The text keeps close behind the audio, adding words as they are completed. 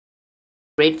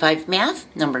Grade 5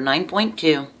 Math, number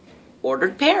 9.2,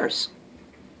 Ordered Pairs.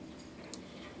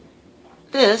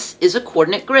 This is a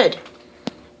coordinate grid.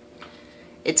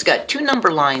 It's got two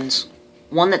number lines,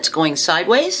 one that's going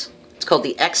sideways, it's called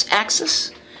the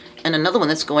x-axis, and another one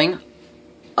that's going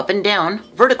up and down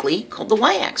vertically called the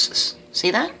y-axis.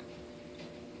 See that?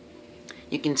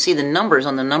 You can see the numbers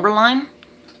on the number line,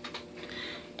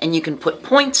 and you can put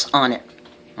points on it,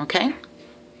 okay?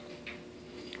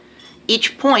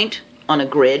 Each point on a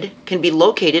grid can be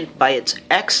located by its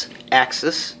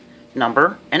x-axis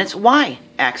number and its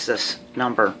y-axis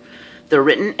number. They're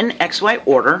written in XY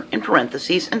order in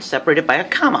parentheses and separated by a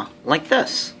comma, like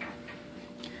this.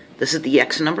 This is the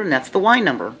x number and that's the y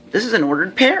number. This is an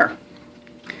ordered pair.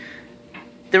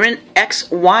 They're in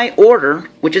XY order,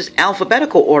 which is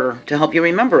alphabetical order, to help you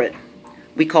remember it.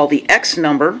 We call the x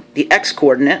number the x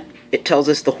coordinate. It tells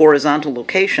us the horizontal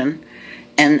location.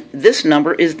 And this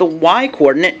number is the y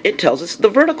coordinate. It tells us the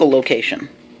vertical location.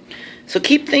 So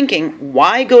keep thinking,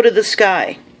 why go to the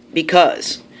sky?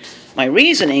 Because my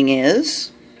reasoning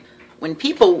is, when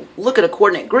people look at a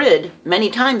coordinate grid, many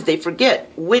times they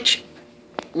forget which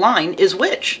line is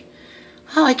which.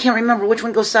 Oh, I can't remember which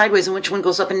one goes sideways and which one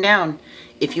goes up and down.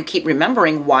 If you keep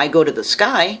remembering why go to the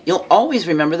sky, you'll always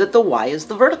remember that the y is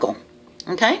the vertical.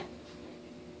 Okay?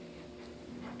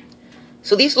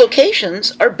 So these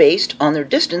locations are based on their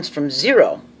distance from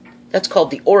 0. That's called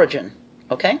the origin,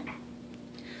 okay?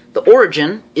 The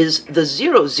origin is the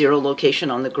 0, 0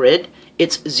 location on the grid.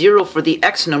 It's 0 for the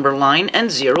x number line and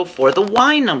 0 for the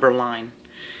y number line.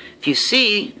 If you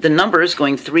see, the numbers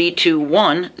going 3, 2,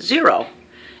 1, 0.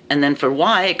 And then for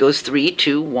y, it goes 3,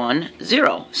 2, 1,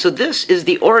 0. So this is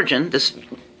the origin, this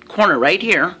corner right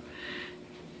here,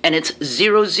 and it's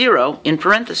 0, 0 in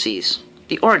parentheses,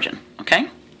 the origin,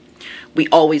 okay? We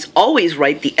always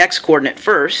write the x-coordinate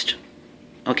first,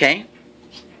 okay?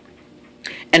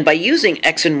 And by using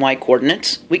x and y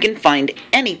coordinates, we can find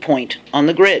any point on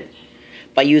the grid.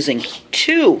 By using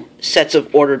two sets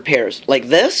of ordered pairs like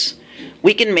this,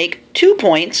 we can make 2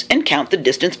 points and count the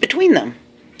distance between them.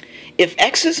 If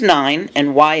x is 9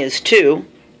 and y is 2,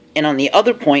 and on the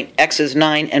other point x is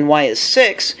 9 and y is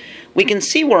 6, we can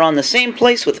see we're on the same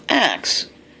place with x,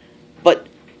 but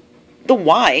the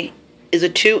y is a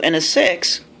 2 and a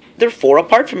 6, they're 4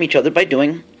 apart from each other by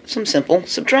doing some simple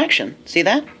subtraction. See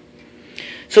that?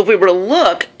 So if we were to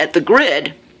look at the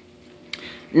grid,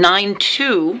 9,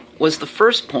 2 was the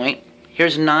first point.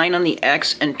 Here's 9 on the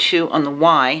x and 2 on the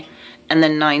y. And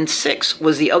then 9, 6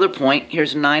 was the other point.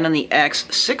 Here's 9 on the x,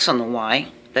 6 on the y.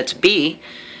 That's B.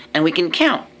 And we can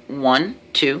count 1,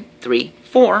 2, 3,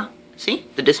 4. See?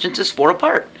 The distance is 4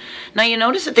 apart. Now you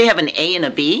notice that they have an A and a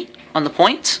B on the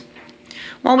points?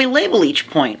 Well, we label each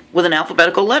point with an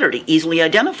alphabetical letter to easily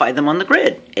identify them on the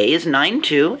grid. A is 9,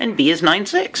 2, and B is 9,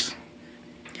 6.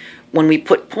 When we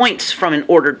put points from an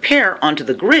ordered pair onto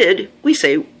the grid, we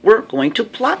say we're going to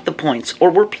plot the points, or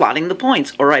we're plotting the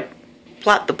points, or I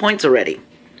plot the points already.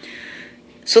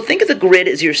 So think of the grid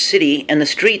as your city and the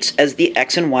streets as the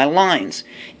X and Y lines.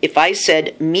 If I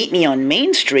said, meet me on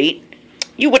Main Street,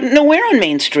 you wouldn't know where on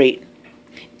Main Street,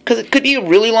 because it could be a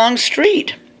really long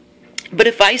street. But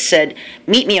if I said,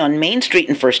 meet me on Main Street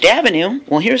and First Avenue,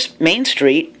 well, here's Main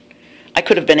Street. I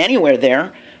could have been anywhere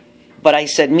there, but I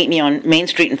said, meet me on Main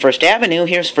Street and First Avenue,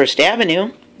 here's First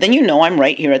Avenue, then you know I'm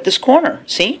right here at this corner,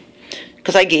 see?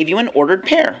 Because I gave you an ordered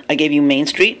pair. I gave you Main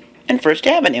Street and First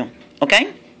Avenue,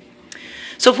 okay?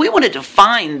 So if we wanted to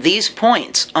find these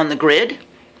points on the grid,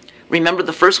 remember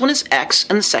the first one is x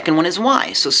and the second one is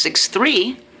y. So 6,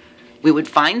 3, we would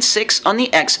find 6 on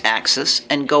the x-axis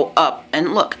and go up,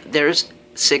 and look, there's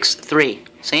 6, 3.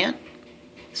 See it?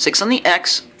 6 on the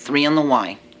x, 3 on the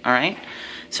y, all right?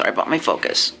 Sorry about my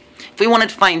focus. If we wanted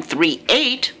to find 3,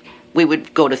 8, we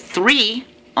would go to 3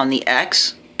 on the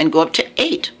x and go up to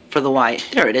 8 for the y.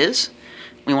 There it is.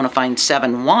 We want to find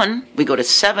 7, 1. We go to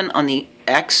 7 on the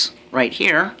x right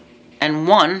here and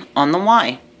 1 on the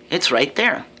y. It's right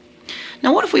there.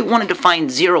 Now what if we wanted to find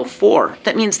 0, 4?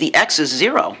 That means the x is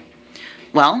 0.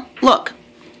 Well, look,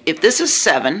 if this is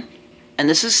 7 and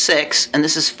this is 6 and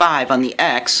this is 5 on the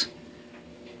x,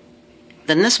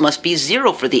 then this must be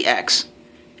 0 for the x.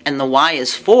 And the y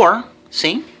is 4,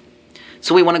 see?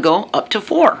 So we want to go up to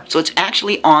 4. So it's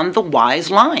actually on the y's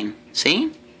line,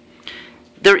 see?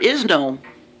 There is no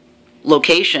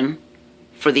location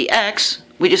for the x.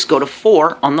 We just go to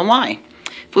 4 on the y.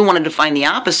 If we wanted to find the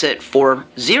opposite for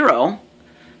 0,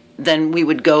 then we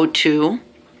would go to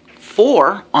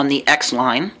 4 on the x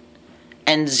line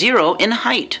and 0 in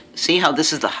height. See how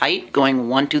this is the height going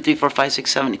 1, 2, 3, 4, 5,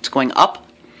 6, 7. It's going up.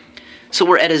 So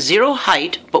we're at a 0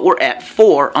 height, but we're at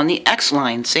 4 on the x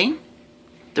line, see?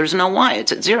 There's no y.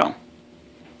 It's at 0.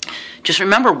 Just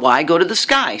remember, y go to the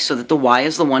sky, so that the y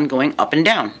is the one going up and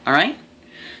down, all right?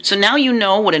 So now you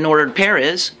know what an ordered pair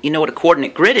is. You know what a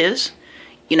coordinate grid is.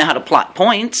 You know how to plot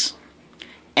points.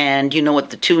 And you know what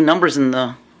the two numbers in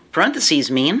the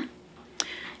parentheses mean.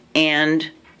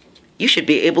 And you should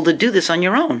be able to do this on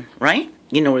your own, right?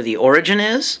 You know where the origin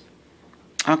is.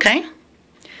 Okay?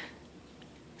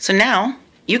 So now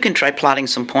you can try plotting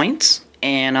some points,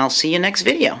 and I'll see you next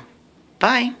video.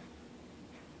 Bye.